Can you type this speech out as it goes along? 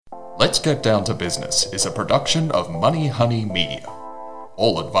Let's Get Down to Business is a production of Money Honey Media.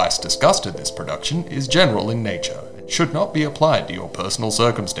 All advice discussed in this production is general in nature and should not be applied to your personal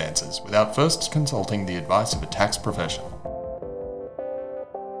circumstances without first consulting the advice of a tax professional.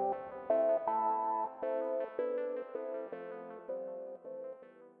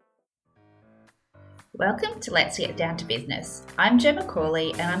 Welcome to Let's Get Down to Business. I'm Jo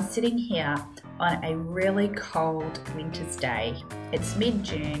McCauley and I'm sitting here on a really cold winter's day. It's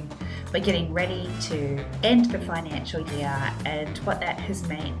mid-June. We're getting ready to end the financial year, and what that has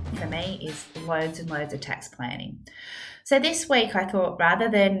meant for me is loads and loads of tax planning. So this week I thought, rather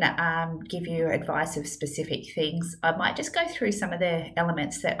than give you advice of specific things, I might just go through some of the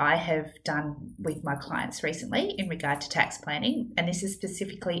elements that I have done with my clients recently in regard to tax planning, and this is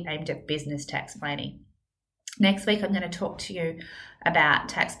specifically aimed at business tax planning. Next week, I'm going to talk to you about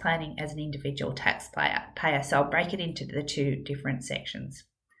tax planning as an individual taxpayer. So I'll break it into the two different sections.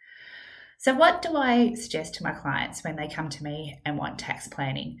 So what do I suggest to my clients when they come to me and want tax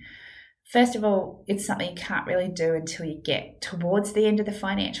planning? First of all, it's something you can't really do until you get towards the end of the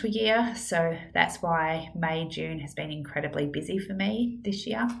financial year. So that's why May, June has been incredibly busy for me this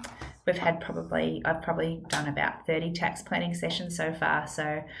year. I've probably done about 30 tax planning sessions so far.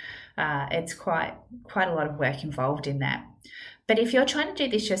 So it's quite a lot of work involved in that. But if you're trying to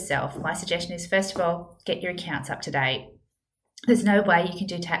do this yourself, my suggestion is, first of all, get your accounts up to date. There's no way you can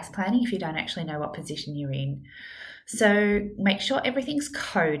do tax planning if you don't actually know what position you're in. So make sure everything's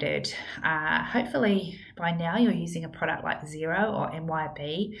coded. Hopefully by now you're using a product like Xero or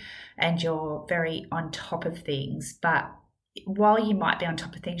MYOB and you're very on top of things. But while you might be on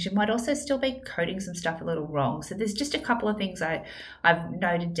top of things, you might also still be coding some stuff a little wrong. So there's just a couple of things I've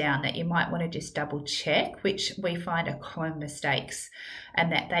noted down that you might want to just double check, which we find are common mistakes,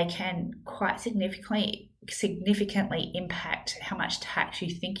 and that they can quite significantly impact how much tax you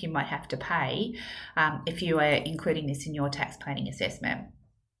think you might have to pay if you are including this in your tax planning assessment.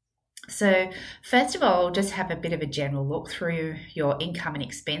 So first of all, just have a bit of a general look through your income and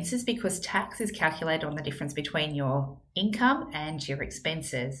expenses, because tax is calculated on the difference between your income and your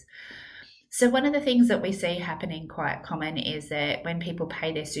expenses. So one of the things that we see happening quite common is that when people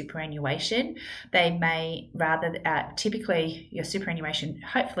pay their superannuation, they may typically your superannuation,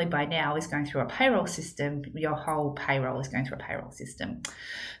 hopefully by now, is going through a payroll system. Your whole payroll is going through a payroll system.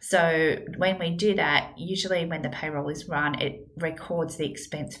 So when we do that, usually when the payroll is run, it records the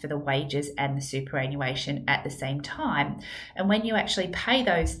expense for the wages and the superannuation at the same time. And when you actually pay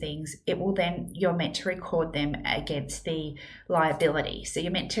those things, you're meant to record them against the liability. So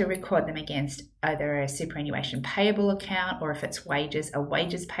you're meant to record them against either a superannuation payable account, or if it's wages, a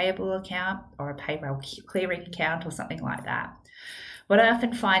wages payable account, or a payroll clearing account, or something like that. What I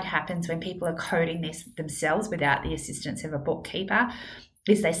often find happens when people are coding this themselves without the assistance of a bookkeeper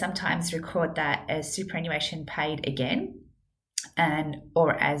is they sometimes record that as superannuation paid again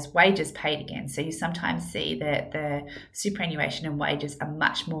or as wages paid again. So you sometimes see that the superannuation and wages are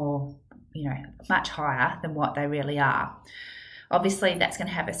much higher than what they really are. Obviously, that's going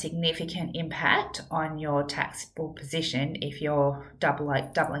to have a significant impact on your taxable position if you're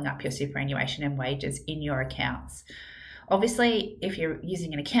doubling up your superannuation and wages in your accounts. Obviously, if you're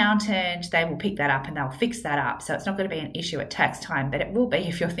using an accountant, they will pick that up and they'll fix that up. So it's not going to be an issue at tax time, but it will be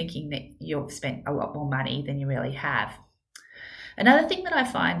if you're thinking that you've spent a lot more money than you really have. Another thing that I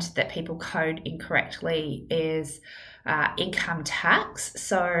find that people code incorrectly is income tax.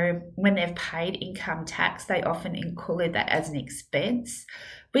 So when they've paid income tax, they often include that as an expense,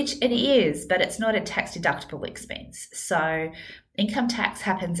 which it is, but it's not a tax deductible expense. So income tax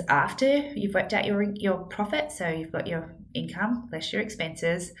happens after you've worked out your profit. So you've got your income less your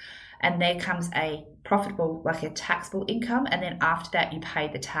expenses, and there comes a profitable, like a taxable income, and then after that you pay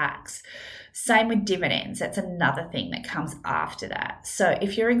the tax. Same with dividends. That's another thing that comes after that. So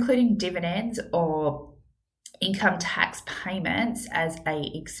if you're including dividends or income tax payments as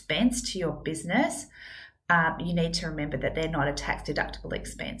a expense to your business, you need to remember that they're not a tax deductible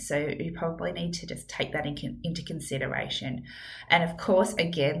expense. So you probably need to just take that into consideration. And of course,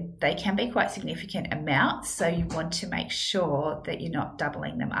 again, they can be quite significant amounts. So you want to make sure that you're not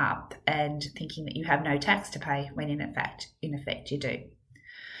doubling them up and thinking that you have no tax to pay when in effect you do.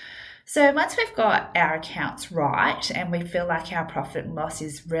 So once we've got our accounts right and we feel like our profit and loss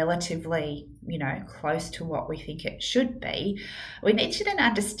is relatively, close to what we think it should be, we need to then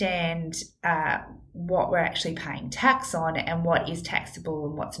understand what we're actually paying tax on and what is taxable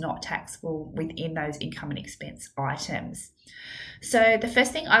and what's not taxable within those income and expense items. So the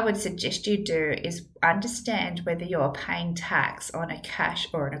first thing I would suggest you do is understand whether you're paying tax on a cash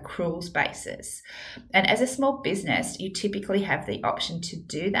or an accruals basis. And as a small business, you typically have the option to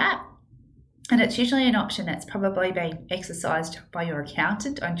do that. And it's usually an option that's probably being exercised by your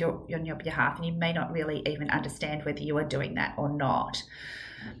accountant on your behalf, and you may not really even understand whether you are doing that or not.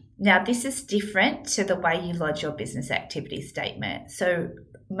 Now, this is different to the way you lodge your business activity statement. So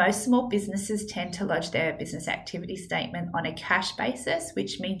most small businesses tend to lodge their business activity statement on a cash basis,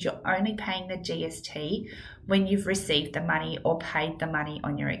 which means you're only paying the GST when you've received the money or paid the money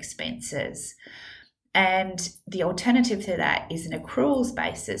on your expenses. And the alternative to that is an accruals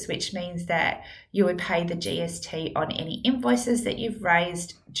basis, which means that you would pay the GST on any invoices that you've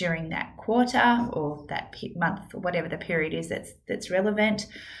raised during that quarter or that month or whatever the period is that's relevant.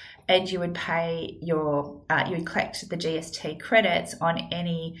 And you would pay you would collect the GST credits on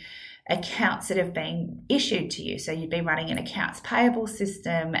any accounts that have been issued to you. So you'd be running an accounts payable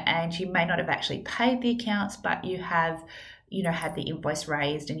system, and you may not have actually paid the accounts, but you have had the invoice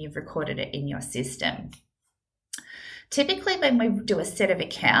raised and you've recorded it in your system. Typically, when we do a set of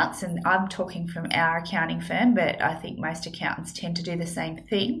accounts, and I'm talking from our accounting firm, but I think most accountants tend to do the same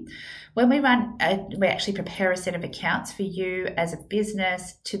thing. When we actually prepare a set of accounts for you as a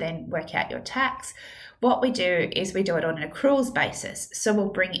business to then work out your tax. What we do is we do it on an accruals basis. So we'll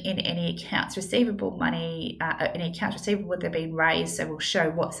bring in any accounts receivable money, any accounts receivable that have been raised. So we'll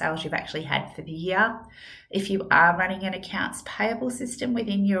show what sales you've actually had for the year. If you are running an accounts payable system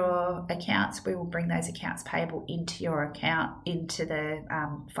within your accounts, we will bring those accounts payable into your account, into the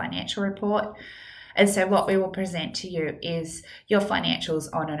financial report. And so what we will present to you is your financials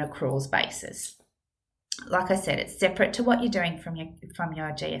on an accruals basis. Like I said, it's separate to what you're doing from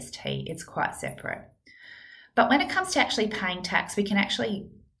your GST. It's quite separate. But when it comes to actually paying tax, we can actually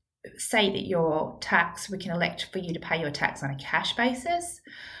say that we can elect for you to pay your tax on a cash basis,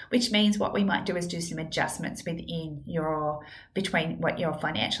 which means what we might do is do some adjustments between what your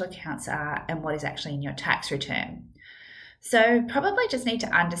financial accounts are and what is actually in your tax return. So probably just need to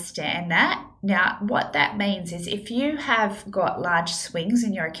understand that. Now, what that means is if you have got large swings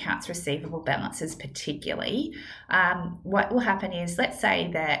in your accounts receivable balances particularly, what will happen is, let's say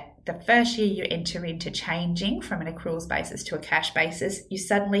that the first year you enter into changing from an accruals basis to a cash basis, you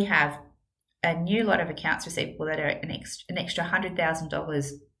suddenly have a new lot of accounts receivable that are an extra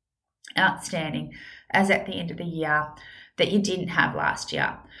 $100,000 outstanding as at the end of the year that you didn't have last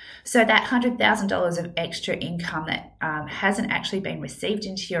year. So that $100,000 of extra income that hasn't actually been received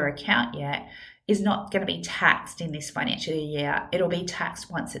into your account yet is not going to be taxed in this financial year. It'll be taxed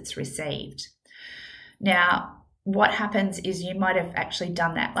once it's received. Now, what happens is you might have actually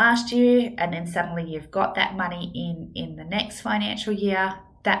done that last year, and then suddenly you've got that money in the next financial year.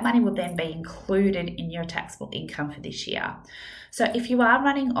 That money will then be included in your taxable income for this year. So if you are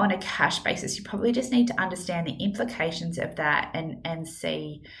running on a cash basis, you probably just need to understand the implications of that and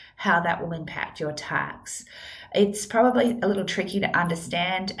see how that will impact your tax. It's probably a little tricky to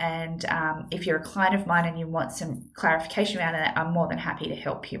understand, and if you're a client of mine and you want some clarification around that, I'm more than happy to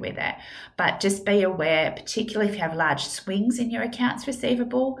help you with it. But just be aware, particularly if you have large swings in your accounts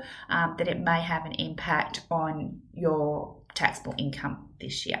receivable, that it may have an impact on your taxable income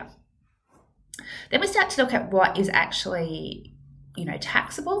this year. Then we start to look at what is actually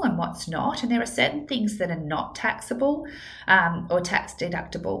taxable and what's not, and there are certain things that are not taxable or tax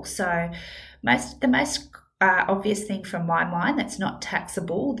deductible. So the most obvious thing from my mind that's not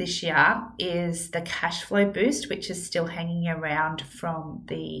taxable this year is the cash flow boost, which is still hanging around from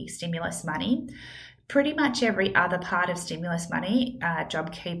the stimulus money. Pretty much every other part of stimulus money,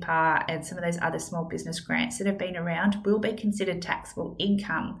 JobKeeper and some of those other small business grants that have been around will be considered taxable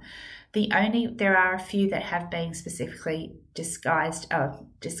income. There are a few that have been specifically discussed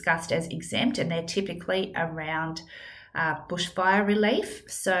as exempt, and they're typically around bushfire relief,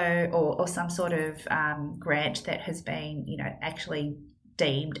 or some sort of grant that has been, actually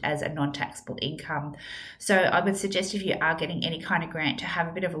deemed as a non-taxable income. So I would suggest if you are getting any kind of grant to have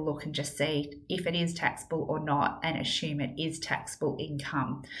a bit of a look and just see if it is taxable or not, and assume it is taxable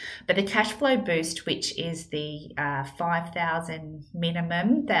income. But the cash flow boost, which is the $5,000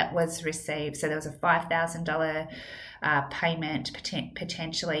 minimum that was received, so there was a $5,000 payment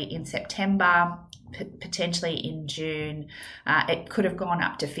potentially in September, potentially in June. It could have gone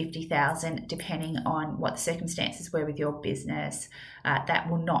up to $50,000 depending on what the circumstances were with your business. That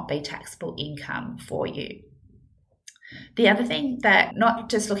will not be taxable income for you. The other thing, that not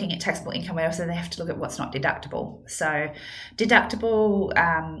just looking at taxable income, we also have to look at what's not deductible. So deductible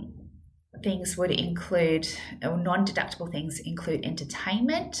things would include, or non-deductible things include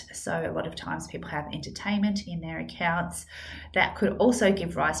entertainment. So a lot of times people have entertainment in their accounts. That could also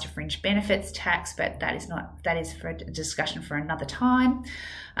give rise to fringe benefits tax, but that is for a discussion for another time.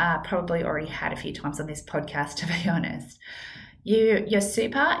 Probably already had a few times on this podcast, to be honest. Your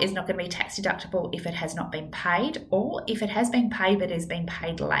super is not going to be tax deductible if it has not been paid, or if it has been paid but has been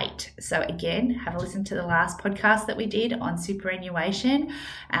paid late. So again, have a listen to the last podcast that we did on superannuation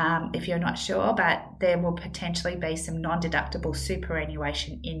if you're not sure, but there will potentially be some non-deductible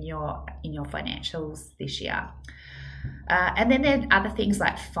superannuation in your financials this year. And then there are other things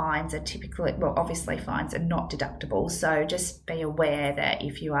like fines are typically, well, obviously fines are not deductible. So just be aware that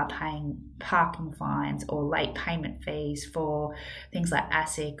if you are paying parking fines or late payment fees for things like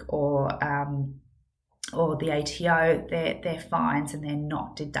ASIC or the ATO, they're fines and they're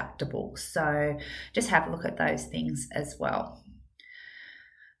not deductible. So just have a look at those things as well.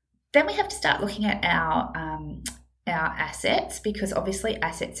 Then we have to start looking at our assets, because obviously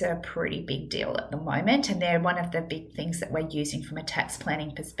assets are a pretty big deal at the moment, and they're one of the big things that we're using from a tax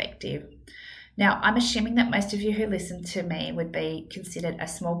planning perspective. Now, I'm assuming that most of you who listen to me would be considered a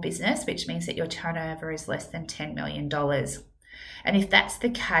small business, which means that your turnover is less than $10 million. And if that's the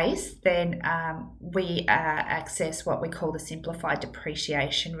case, then we access what we call the simplified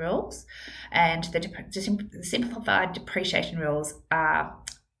depreciation rules. And the simplified depreciation rules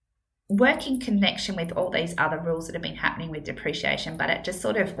work in connection with all these other rules that have been happening with depreciation, but it just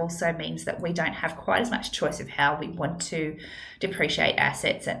sort of also means that we don't have quite as much choice of how we want to depreciate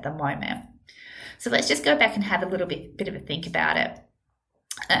assets at the moment. So let's just go back and have a little bit of a think about it.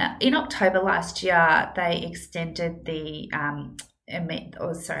 In October last year, they extended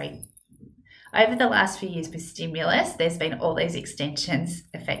over the last few years with stimulus, there's been all these extensions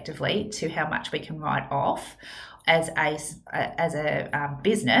effectively to how much we can write off as a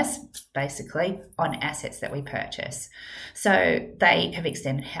business, basically, on assets that we purchase. So they have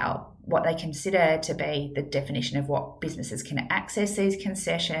extended what they consider to be the definition of what businesses can access these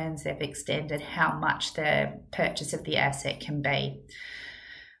concessions. They've extended how much the purchase of the asset can be.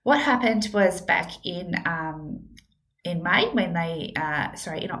 What happened was back in May, in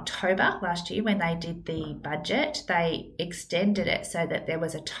October last year, when they did the budget, they extended it so that there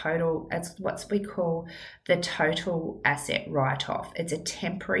was a total, it's what we call the total asset write-off. It's a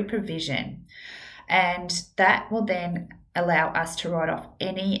temporary provision, and that will then allow us to write off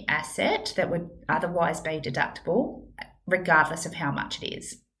any asset that would otherwise be deductible, regardless of how much it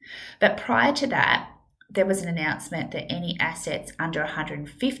is. But prior to that, there was an announcement that any assets under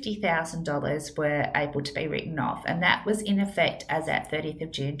 $150,000 were able to be written off, and that was in effect as at 30th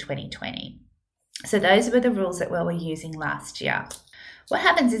of June 2020. So those were the rules that we were using last year. What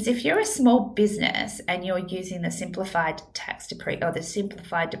happens is if you're a small business and you're using the simplified the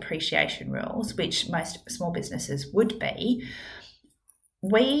simplified depreciation rules, which most small businesses would be,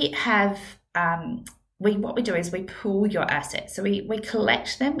 what we do is we pool your assets. So we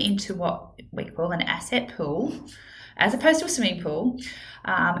collect them into what we call an asset pool, as opposed to a swimming pool,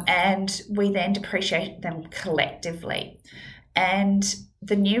 and we then depreciate them collectively. And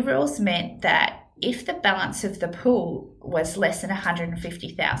the new rules meant that if the balance of the pool was less than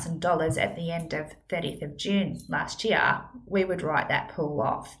 $150,000 at the end of 30th of June last year, we would write that pool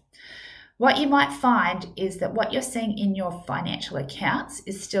off. What you might find is that what you're seeing in your financial accounts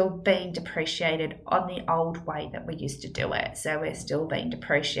is still being depreciated on the old way that we used to do it. So we're still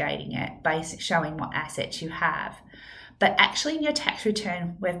depreciating it, showing what assets you have. But actually in your tax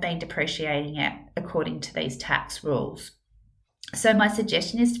return, we've been depreciating it according to these tax rules. So my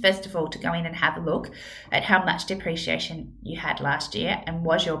suggestion is, first of all, to go in and have a look at how much depreciation you had last year and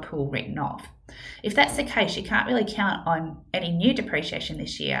was your pool written off. If that's the case, you can't really count on any new depreciation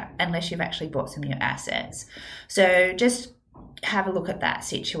this year unless you've actually bought some new assets. So just have a look at that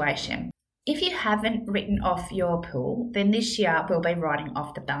situation. If you haven't written off your pool, then this year we'll be writing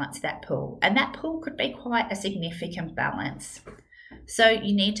off the balance of that pool. And that pool could be quite a significant balance. So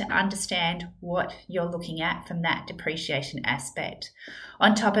you need to understand what you're looking at from that depreciation aspect.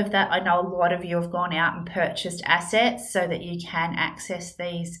 On top of that, I know a lot of you have gone out and purchased assets so that you can access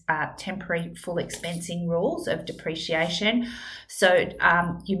these temporary full expensing rules of depreciation. So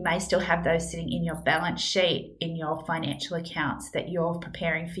you may still have those sitting in your balance sheet, in your financial accounts that you're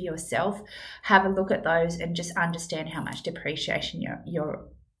preparing for yourself. Have a look at those and just understand how much depreciation you're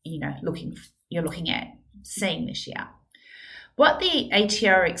looking at seeing this year. What the ATO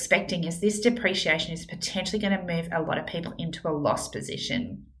are expecting is this depreciation is potentially going to move a lot of people into a loss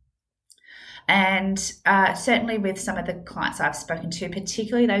position. And certainly with some of the clients I've spoken to,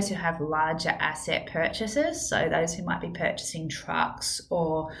 particularly those who have larger asset purchases, so those who might be purchasing trucks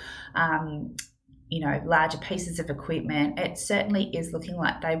or larger pieces of equipment, it certainly is looking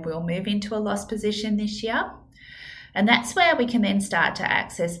like they will move into a loss position this year. And that's where we can then start to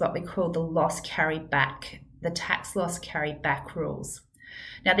access what we call the tax loss carry back rules.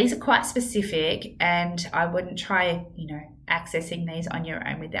 Now, these are quite specific, and I wouldn't try, accessing these on your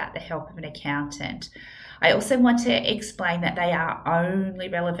own without the help of an accountant. I also want to explain that they are only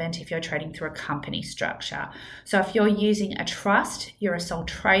relevant if you're trading through a company structure. So if you're using a trust, you're a sole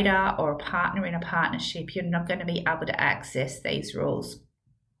trader or a partner in a partnership, you're not going to be able to access these rules.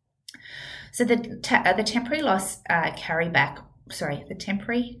 So the temporary loss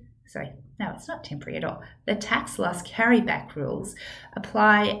it's not temporary at all. The tax loss carryback rules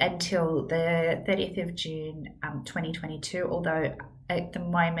apply until the 30th of June 2022, although at the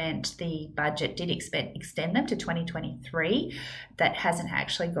moment the budget did extend them to 2023. That hasn't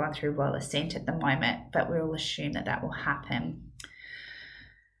actually gone through Royal Assent at the moment, but we'll assume that will happen.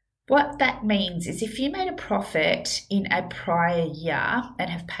 What that means is if you made a profit in a prior year and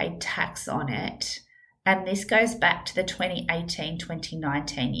have paid tax on it, and this goes back to the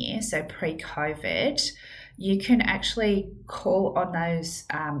 2018-2019 year, so pre-COVID, you can actually call on those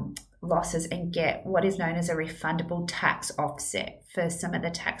losses and get what is known as a refundable tax offset for some of the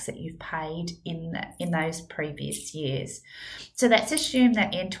tax that you've paid in those previous years. So let's assume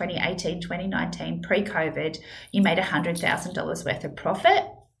that in 2018-2019, pre-COVID, you made $100,000 worth of profit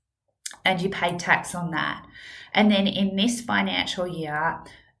and you paid tax on that. And then in this financial year,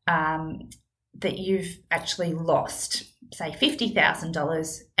 that you've actually lost, say,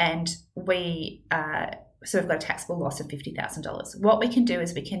 $50,000, and we've got a taxable loss of $50,000. What we can do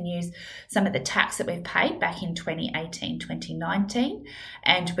is we can use some of the tax that we've paid back in 2018, 2019,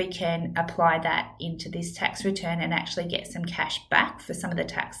 and we can apply that into this tax return and actually get some cash back for some of the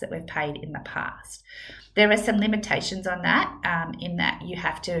tax that we've paid in the past. There are some limitations on that, in that you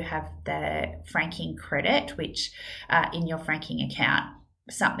have to have the franking credit, which in your franking account,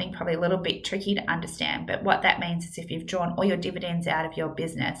 something probably a little bit tricky to understand, but what that means is if you've drawn all your dividends out of your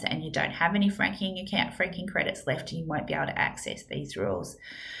business and you don't have any franking credits left, you won't be able to access these rules.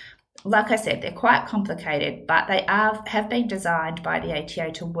 Like I said, they're quite complicated, but they have been designed by the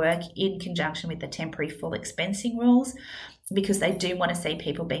ATO to work in conjunction with the temporary full expensing rules, because they do want to see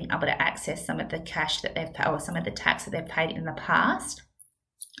people being able to access some of the cash that they've paid or some of the tax that they've paid in the past,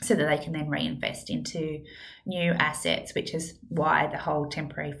 so that they can then reinvest into new assets, which is why the whole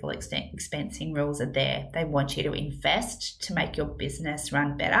temporary full expensing rules are there. They want you to invest to make your business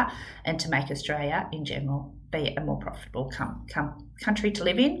run better and to make Australia in general be a more profitable country to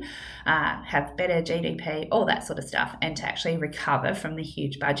live in, have better GDP, all that sort of stuff, and to actually recover from the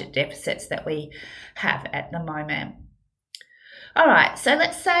huge budget deficits that we have at the moment. All right, so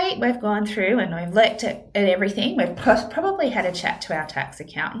let's say we've gone through and we've looked at everything. We've probably had a chat to our tax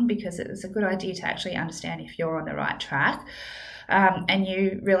accountant, because it's a good idea to actually understand if you're on the right track. And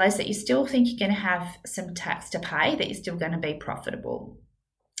you realise that you still think you're going to have some tax to pay, that you're still going to be profitable.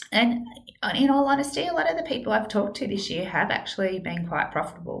 And in all honesty, a lot of the people I've talked to this year have actually been quite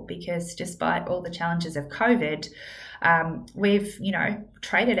profitable, because despite all the challenges of COVID, we've,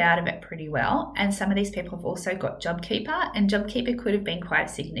 traded out of it pretty well. And some of these people have also got JobKeeper, and JobKeeper could have been quite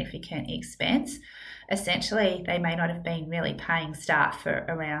a significant expense. Essentially, they may not have been really paying staff for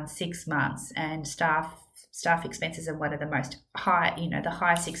around 6 months, and staff expenses are one of the most high, the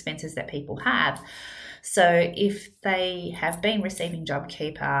highest expenses that people have. So if they have been receiving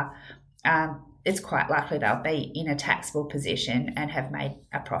JobKeeper, it's quite likely they'll be in a taxable position and have made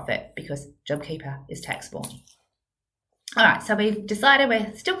a profit, because JobKeeper is taxable. All right, so we've decided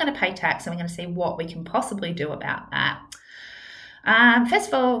we're still going to pay tax, and we're going to see what we can possibly do about that. First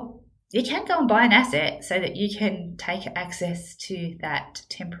of all, you can go and buy an asset so that you can take access to that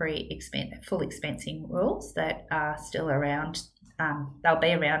temporary full expensing rules that are still around. They'll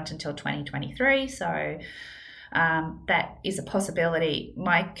be around until 2023, so that is a possibility.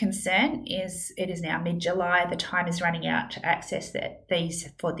 My concern is it is now mid-July. The time is running out to access these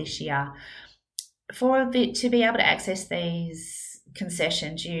for this year. To be able to access these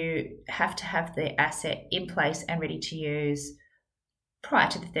concessions, you have to have the asset in place and ready to use prior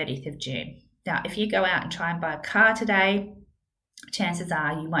to the 30th of June. Now, if you go out and try and buy a car today, chances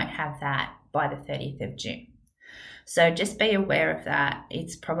are you won't have that by the 30th of June. So just be aware of that.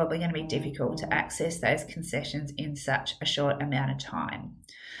 It's probably going to be difficult to access those concessions in such a short amount of time.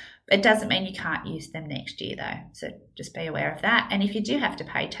 It doesn't mean you can't use them next year though, so just be aware of that. And if you do have to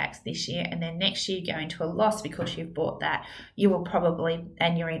pay tax this year and then next year you go into a loss because you've bought that, you will probably,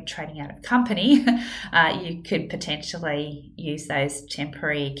 and you're trading out of company, you could potentially use those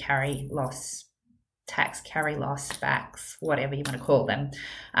temporary tax carry loss backs, whatever you want to call them,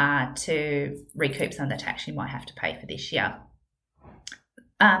 to recoup some of the tax you might have to pay for this year.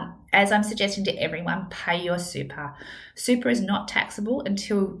 As I'm suggesting to everyone, pay your super. Super is not taxable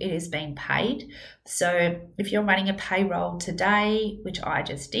until it is being paid. So if you're running a payroll today, which I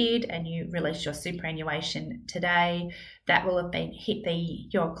just did, and you release your superannuation today, that will have been hit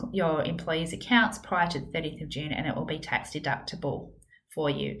your employees' accounts prior to the 30th of June, and it will be tax deductible for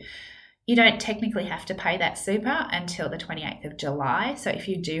you. You don't technically have to pay that super until the 28th of July. So if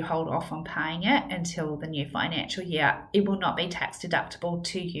you do hold off on paying it until the new financial year, it will not be tax deductible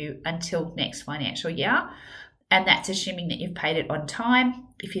to you until next financial year. And that's assuming that you've paid it on time.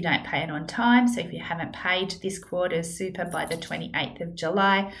 If you don't pay it on time, so if you haven't paid this quarter's super by the 28th of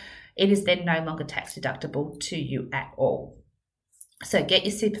July, it is then no longer tax deductible to you at all. So get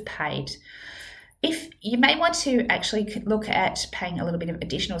your super paid. If you may want to actually look at paying a little bit of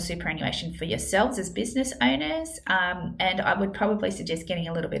additional superannuation for yourselves as business owners, and I would probably suggest getting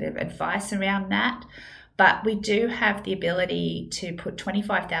a little bit of advice around that. But we do have the ability to put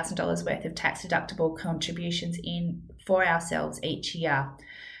 $25,000 worth of tax deductible contributions in for ourselves each year.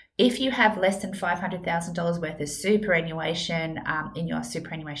 If you have less than $500,000 worth of superannuation in your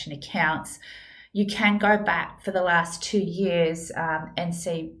superannuation accounts, you can go back for the last 2 years and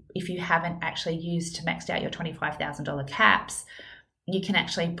see if you haven't actually maxed out your $25,000 caps. You can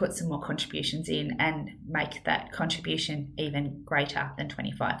actually put some more contributions in and make that contribution even greater than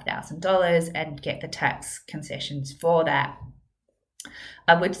 $25,000 and get the tax concessions for that.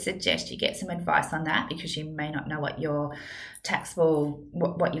 I would suggest you get some advice on that because you may not know what your taxable,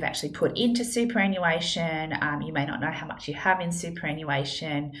 what you've actually put into superannuation. You may not know how much you have in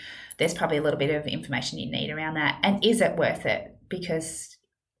superannuation. There's probably a little bit of information you need around that. And is it worth it? Because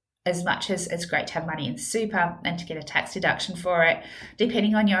as much as it's great to have money in super and to get a tax deduction for it,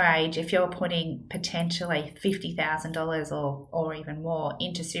 depending on your age, if you're putting potentially $50,000 or even more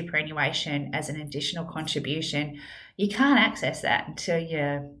into superannuation as an additional contribution, you can't access that until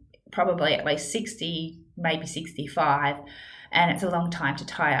you're probably at least 60, maybe 65, and it's a long time to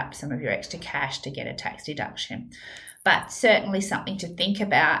tie up some of your extra cash to get a tax deduction. But certainly something to think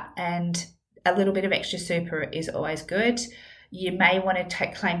about, and a little bit of extra super is always good. You may want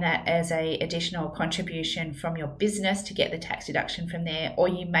to claim that as an additional contribution from your business to get the tax deduction from there, or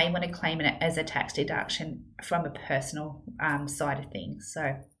you may want to claim it as a tax deduction from a personal side of things.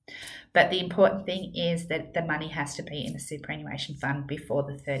 But the important thing is that the money has to be in the superannuation fund before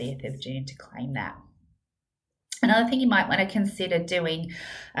the 30th of June to claim that. Another thing you might want to consider doing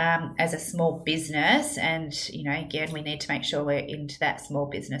as a small business, and again, we need to make sure we're into that small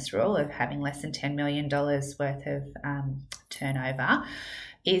business rule of having less than $10 million worth of turnover,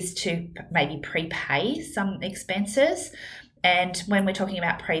 is to maybe prepay some expenses. And when we're talking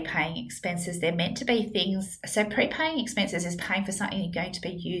about prepaying expenses, they're meant to be things. So prepaying expenses is paying for something you're going to be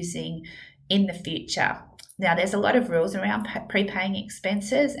using in the future. Now, there's a lot of rules around prepaying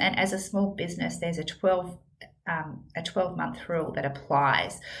expenses, and as a small business, there's a 12-month rule that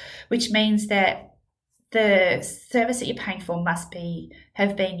applies, which means that the service that you're paying for must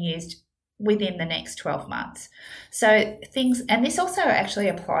have been used within the next 12 months. So things, and this also actually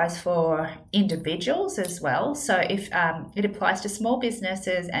applies for individuals as well. So if it applies to small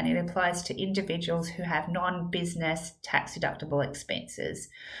businesses and it applies to individuals who have non-business tax deductible expenses.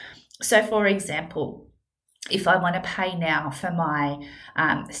 So for example, if I want to pay now for my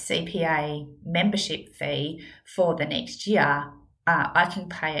CPA membership fee for the next year, I can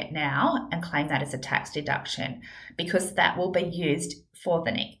pay it now and claim that as a tax deduction because that will be used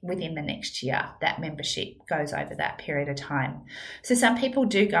within the next year. That membership goes over that period of time. So some people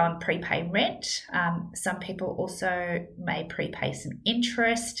do go and prepay rent. Some people also may prepay some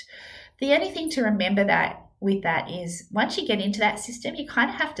interest. The only thing to remember with that is once you get into that system, you kind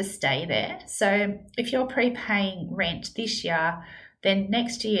of have to stay there. So if you're prepaying rent this year, then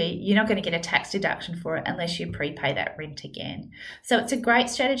next year you're not going to get a tax deduction for it unless you prepay that rent again. So it's a great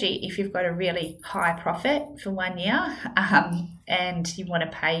strategy if you've got a really high profit for 1 year and you want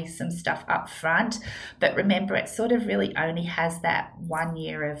to pay some stuff up front. But remember, it sort of really only has that 1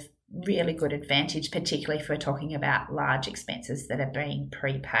 year of really good advantage, particularly if we're talking about large expenses that are being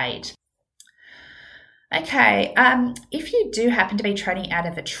prepaid. Okay, if you do happen to be trading out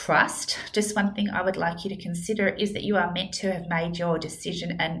of a trust, just one thing I would like you to consider is that you are meant to have made your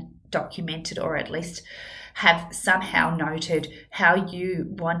decision and documented, or at least have somehow noted how you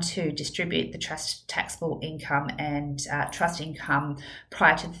want to distribute the trust taxable income and trust income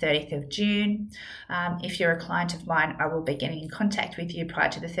prior to the 30th of June. If you're a client of mine, I will be getting in contact with you prior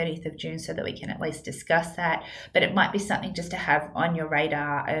to the 30th of June so that we can at least discuss that. But it might be something just to have on your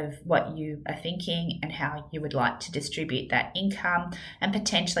radar of what you are thinking and how you would like to distribute that income, and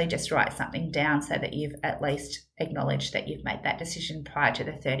potentially just write something down so that you've at least acknowledged that you've made that decision prior to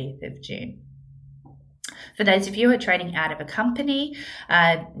the 30th of June. For those of you who are trading out of a company,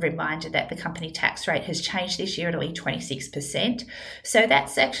 reminder that the company tax rate has changed this year. It'll be 26%. So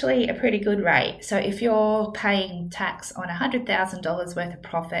that's actually a pretty good rate. So if you're paying tax on $100,000 worth of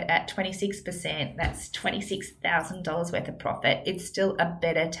profit at 26%, that's $26,000 worth of profit. It's still a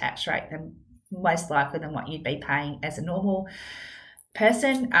better tax rate than most likely than what you'd be paying as a normal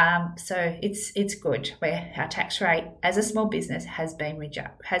person. So it's good where our tax rate as a small business has been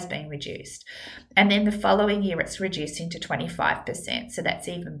reduced, and then the following year it's reducing to 25%. So that's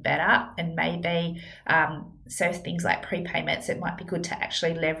even better. And maybe so things like prepayments, it might be good to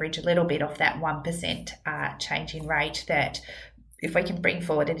actually leverage a little bit off that 1% change in rate, that if we can bring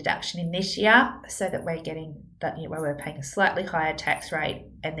forward a deduction in this year so that we're getting that, where we're paying a slightly higher tax rate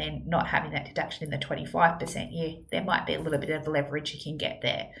and then not having that deduction in the 25% year, there might be a little bit of leverage you can get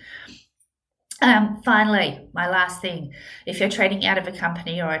there. Finally, my last thing, if you're trading out of a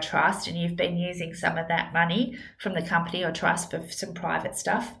company or a trust and you've been using some of that money from the company or trust for some private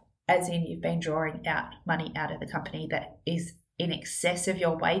stuff, as in you've been drawing out money out of the company that is in excess of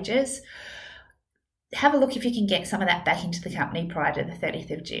your wages, have a look if you can get some of that back into the company prior to the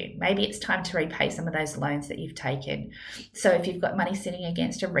 30th of June. Maybe it's time to repay some of those loans that you've taken. So if you've got money sitting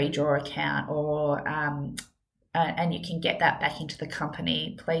against a redraw account, or and you can get that back into the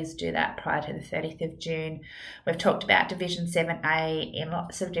company, please do that prior to the 30th of June. We've talked about Division 7A in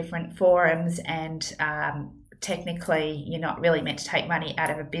lots of different forums, and technically you're not really meant to take money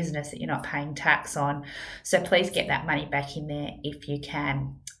out of a business that you're not paying tax on. So please get that money back in there if you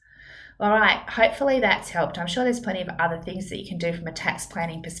can. All right, hopefully that's helped. I'm sure there's plenty of other things that you can do from a tax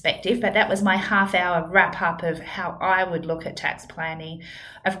planning perspective, but that was my half-hour wrap-up of how I would look at tax planning.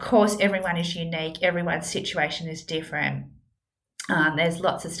 Of course, everyone is unique. Everyone's situation is different. There's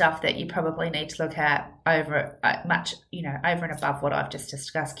lots of stuff that you probably need to look at over and above what I've just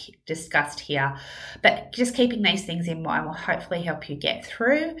discussed here. But just keeping these things in mind will hopefully help you get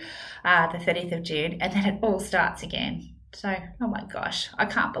through the 30th of June, and then it all starts again. So, oh my gosh, I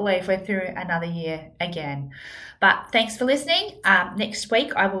can't believe we're through another year again. But thanks for listening. Next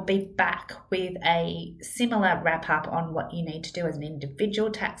week, I will be back with a similar wrap-up on what you need to do as an individual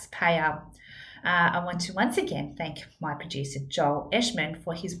taxpayer. I want to once again thank my producer, Joel Eschman,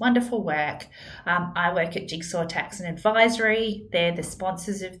 for his wonderful work. I work at Jigsaw Tax and Advisory. They're the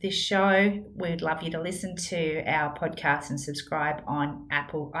sponsors of this show. We'd love you to listen to our podcast and subscribe on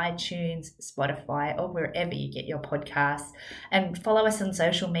Apple, iTunes, Spotify, or wherever you get your podcasts. And follow us on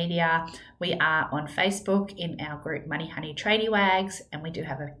social media. We are on Facebook in our group Money Honey Tradie Wags, and we do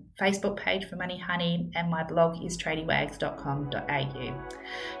have a Facebook page for Money Honey, and my blog is tradiewags.com.au.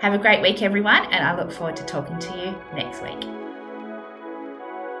 Have a great week, everyone, and I look forward to talking to you next week.